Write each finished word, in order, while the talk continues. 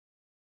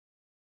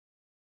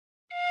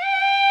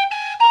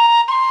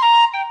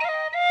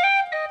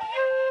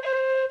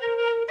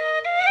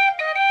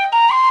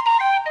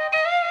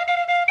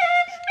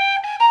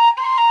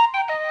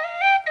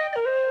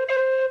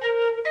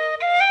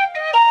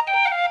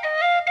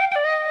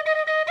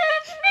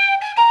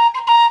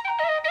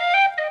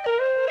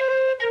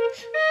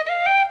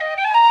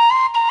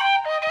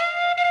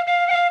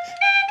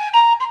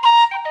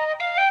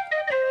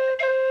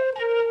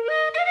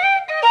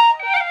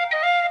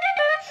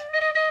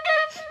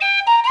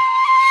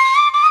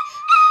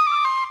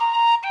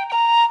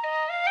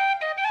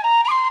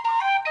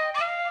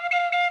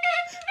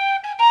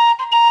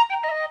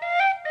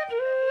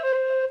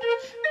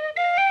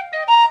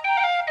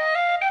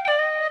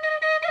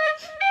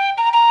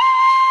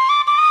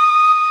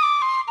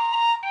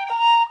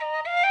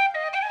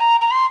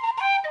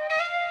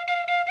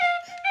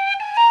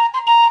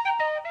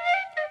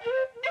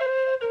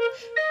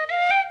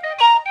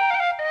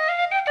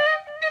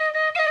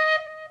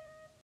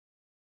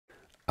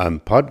I'm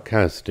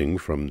podcasting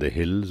from the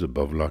hills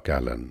above Loch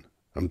Allen.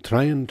 I'm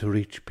trying to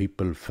reach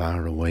people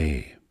far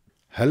away.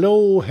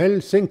 Hello,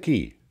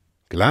 Helsinki,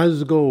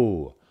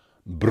 Glasgow,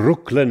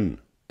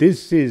 Brooklyn.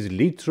 This is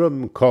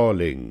Leitrim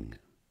calling.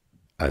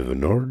 I've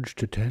an urge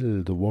to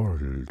tell the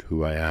world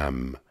who I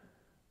am,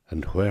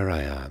 and where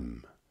I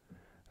am,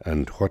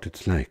 and what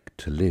it's like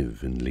to live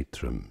in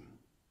Leitrim.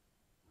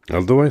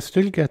 Although I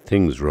still get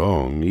things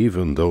wrong,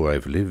 even though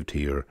I've lived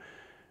here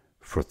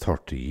for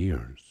 30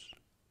 years.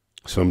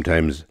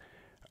 Sometimes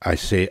I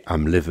say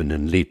I'm living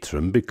in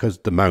Leitrim because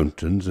the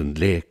mountains and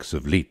lakes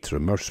of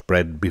Leitrim are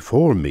spread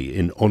before me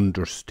in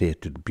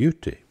understated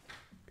beauty.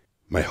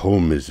 My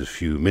home is a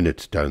few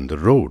minutes down the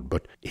road,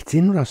 but it's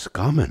in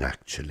Roscommon,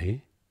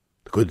 actually.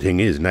 The good thing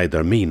is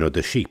neither me nor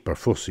the sheep are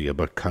fussy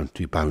about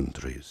county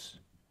boundaries.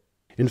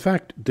 In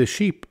fact, the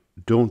sheep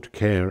don't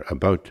care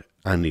about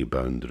any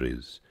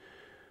boundaries.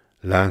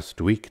 Last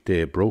week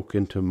they broke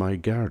into my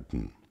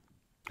garden,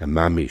 a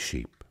mammy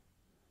sheep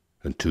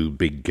and 2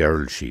 big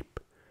girl sheep,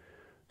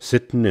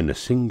 sitting in a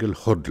single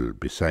huddle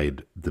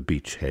beside the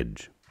beech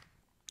hedge.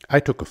 I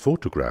took a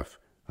photograph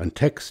and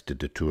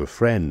texted it to a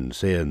friend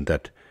saying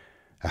that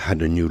I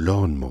had a new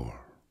lawnmower.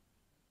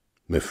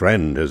 My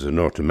friend has an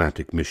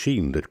automatic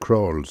machine that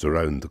crawls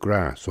around the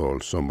grass all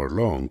summer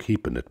long,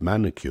 keeping it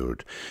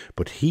manicured,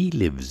 but he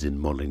lives in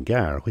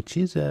Mullingar, which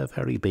is a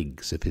very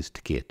big,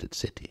 sophisticated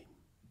city.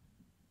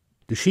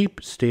 The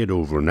sheep stayed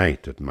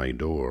overnight at my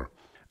door,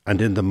 and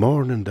in the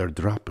morning their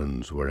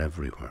droppings were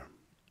everywhere.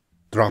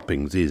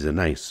 Droppings is a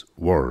nice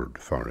word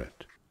for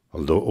it,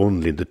 although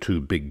only the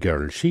 2 big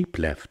girl sheep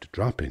left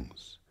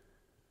droppings.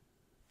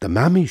 The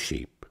mammy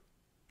sheep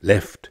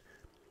left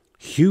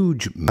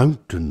huge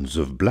mountains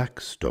of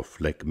black stuff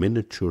like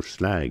miniature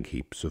slag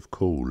heaps of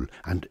coal,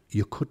 and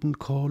you couldn't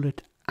call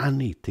it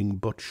anything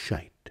but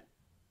shite.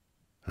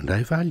 And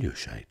I value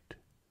shite,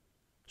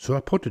 so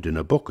I put it in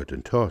a bucket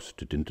and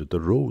tossed it into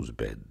the rose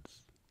beds.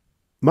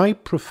 My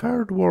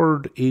preferred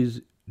word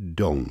is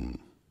dung,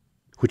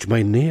 which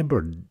my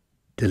neighbour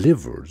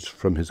delivers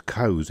from his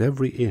cows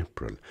every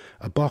April,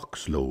 a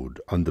box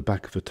load on the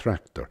back of a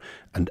tractor,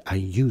 and I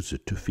use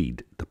it to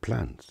feed the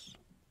plants.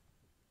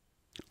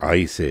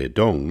 I say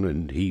dung,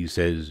 and he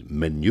says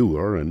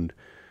manure, and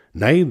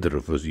neither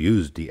of us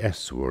use the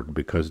S word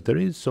because there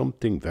is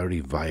something very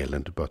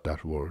violent about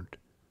that word,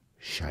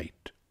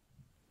 shite.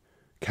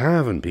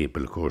 Cavan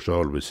people, of course,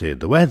 always say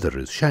the weather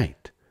is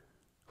shite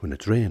when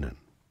it's raining.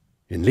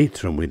 In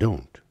Leitrim we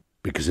don't,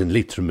 because in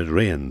Leitrim it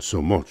rains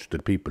so much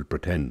that people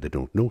pretend they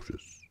don't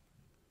notice.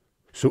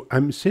 So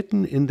I'm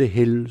sitting in the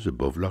hills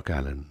above Loch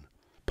Allen,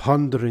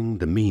 pondering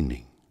the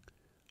meaning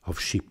of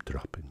sheep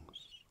droppings.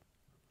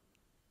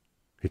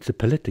 It's a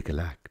political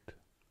act.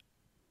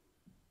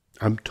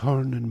 I'm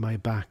turning my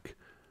back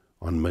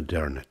on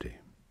modernity.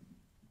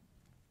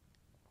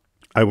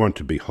 I want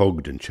to be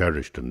hugged and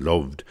cherished and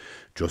loved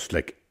just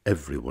like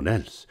everyone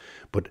else,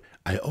 but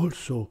I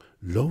also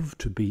love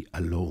to be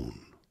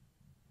alone.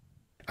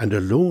 And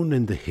alone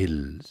in the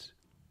hills,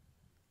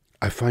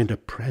 I find a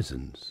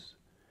presence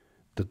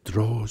that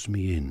draws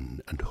me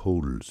in and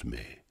holds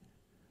me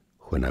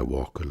when I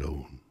walk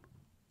alone.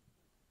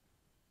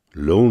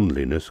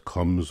 Loneliness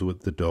comes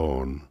with the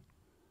dawn,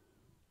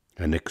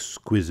 an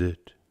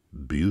exquisite,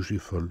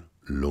 beautiful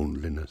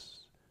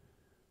loneliness,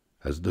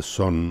 as the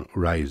sun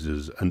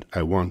rises and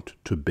I want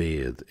to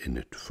bathe in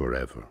it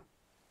forever.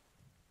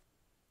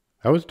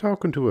 I was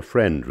talking to a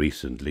friend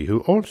recently who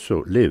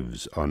also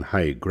lives on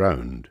high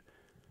ground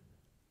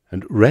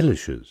and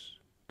relishes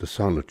the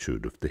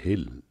solitude of the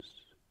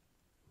hills.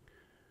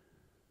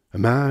 A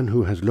man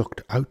who has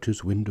looked out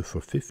his window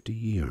for 50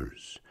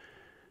 years,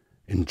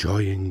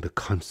 enjoying the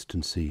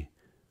constancy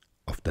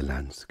of the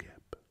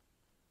landscape.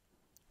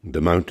 The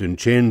mountain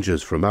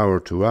changes from hour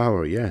to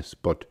hour, yes,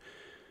 but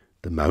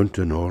the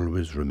mountain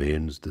always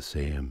remains the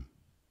same.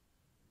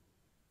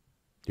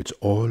 It's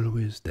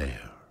always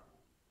there.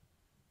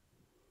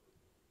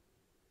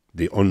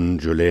 The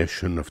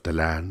undulation of the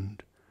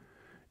land,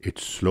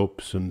 its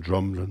slopes and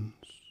drumlins,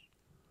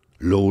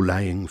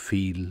 low-lying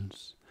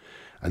fields,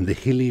 and the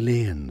hilly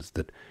lanes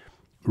that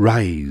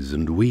rise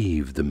and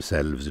weave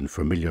themselves in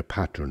familiar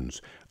patterns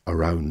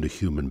around a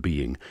human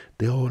being,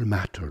 they all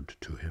mattered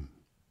to him.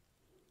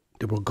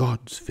 They were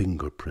God's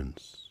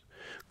fingerprints,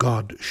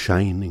 God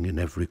shining in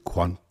every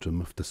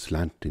quantum of the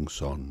slanting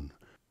sun,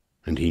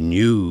 and he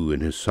knew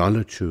in his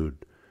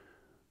solitude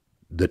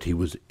that he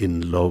was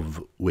in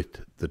love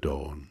with the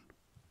dawn.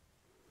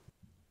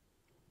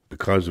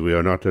 Because we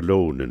are not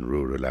alone in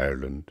rural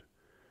Ireland,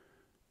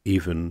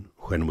 even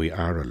when we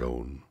are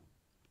alone.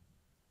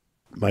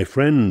 My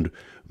friend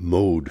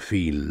mowed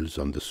fields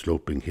on the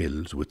sloping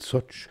hills with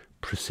such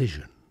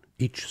precision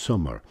each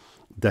summer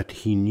that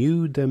he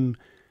knew them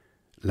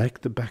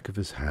like the back of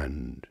his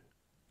hand.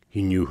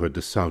 He knew where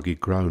the soggy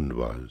ground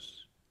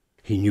was.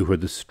 He knew where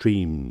the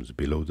streams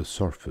below the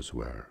surface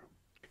were.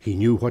 He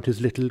knew what his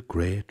little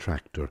grey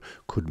tractor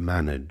could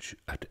manage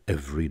at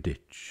every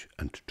ditch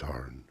and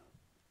turn.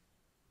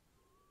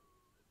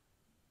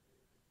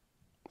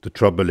 The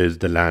trouble is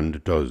the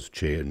land does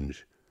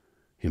change.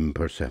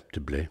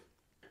 imperceptibly,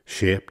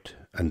 shaped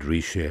and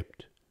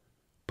reshaped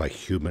by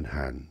human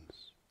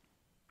hands.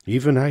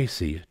 Even I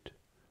see it,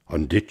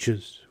 on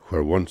ditches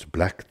where once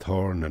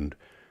blackthorn and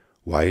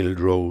wild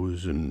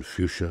rose and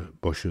fuchsia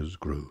bushes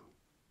grew,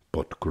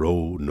 but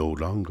grow no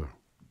longer.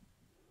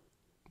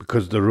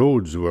 Because the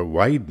roads were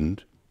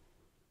widened,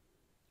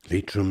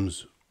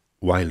 Leitrim's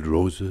wild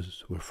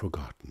roses were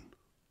forgotten.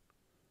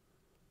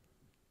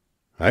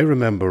 I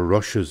remember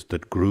rushes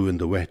that grew in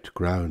the wet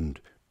ground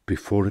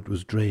before it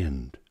was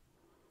drained,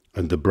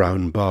 and the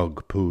brown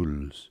bog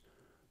pools,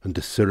 and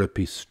the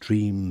syrupy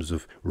streams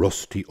of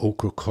rusty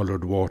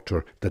ochre-coloured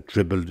water that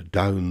dribbled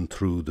down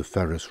through the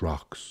ferrous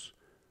rocks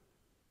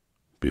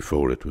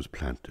before it was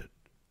planted.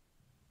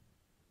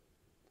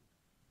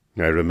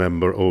 I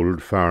remember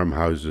old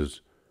farmhouses,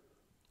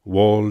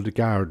 walled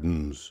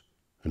gardens,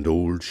 and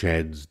old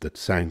sheds that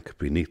sank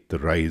beneath the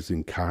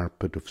rising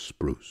carpet of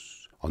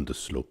spruce on the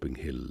sloping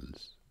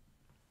hills.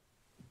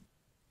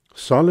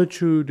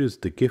 Solitude is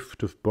the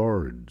gift of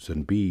birds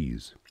and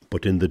bees,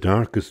 but in the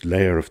darkest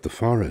lair of the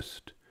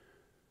forest,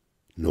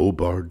 no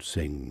bird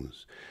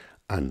sings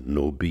and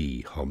no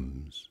bee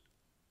hums.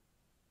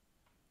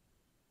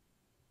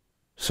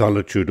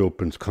 Solitude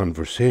opens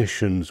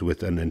conversations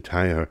with an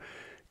entire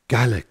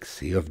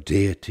galaxy of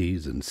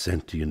deities and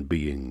sentient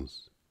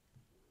beings.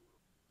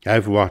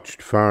 I've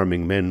watched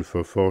farming men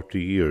for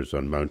 40 years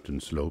on mountain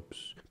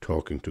slopes,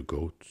 talking to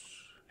goats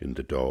in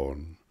the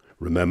dawn,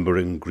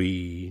 remembering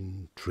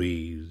green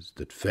trees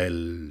that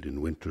felled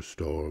in winter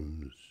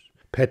storms,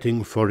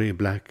 petting furry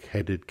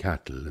black-headed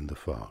cattle in the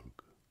fog,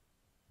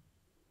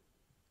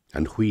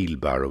 and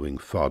wheelbarrowing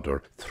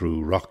fodder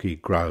through rocky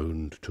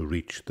ground to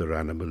reach their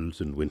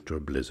animals in winter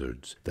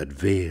blizzards that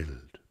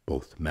veiled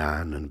both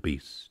man and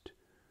beast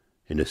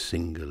in a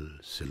single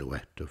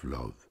silhouette of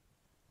love.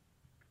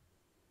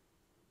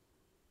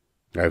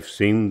 I've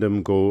seen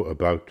them go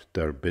about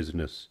their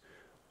business,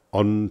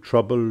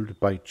 untroubled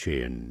by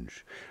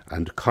change,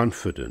 and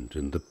confident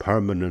in the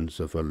permanence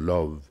of a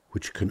love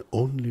which can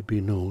only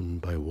be known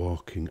by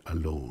walking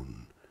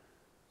alone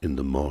in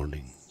the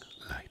morning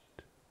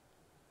light.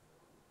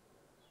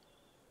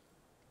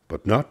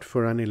 But not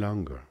for any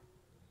longer.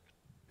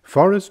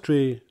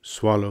 Forestry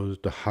swallows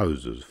the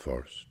houses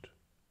first,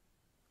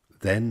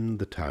 then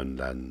the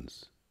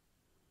townlands,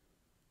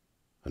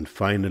 and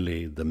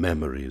finally the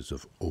memories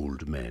of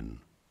old men.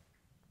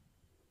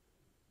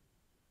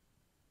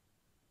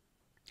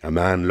 A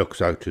man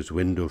looks out his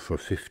window for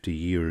 50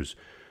 years,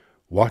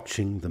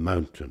 watching the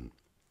mountain,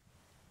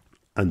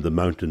 and the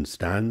mountain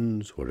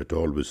stands where it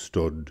always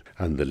stood,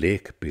 and the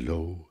lake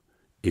below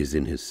is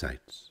in his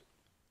sights.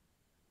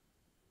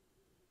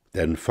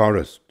 Then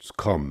forests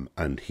come,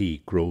 and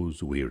he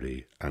grows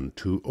weary and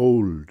too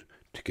old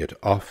to get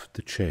off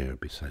the chair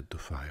beside the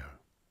fire.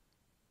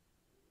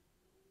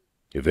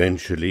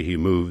 Eventually he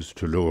moves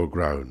to lower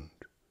ground,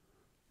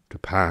 to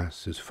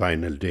pass his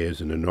final days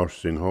in a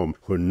nursing home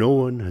where no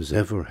one has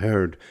ever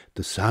heard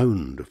the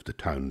sound of the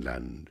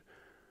townland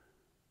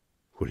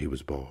where he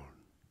was born,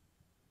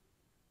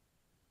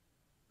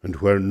 and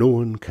where no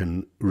one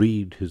can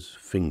read his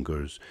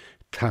fingers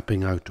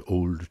tapping out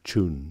old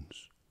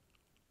tunes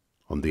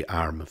on the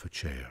arm of a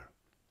chair.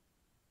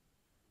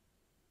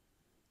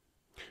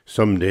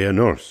 Some day a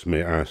nurse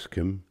may ask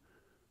him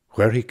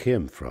where he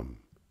came from,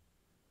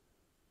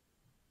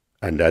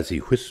 and as he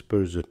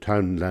whispers a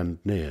townland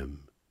name,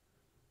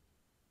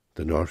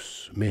 the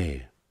nurse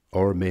may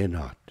or may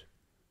not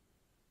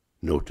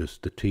notice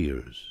the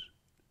tears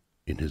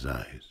in his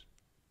eyes.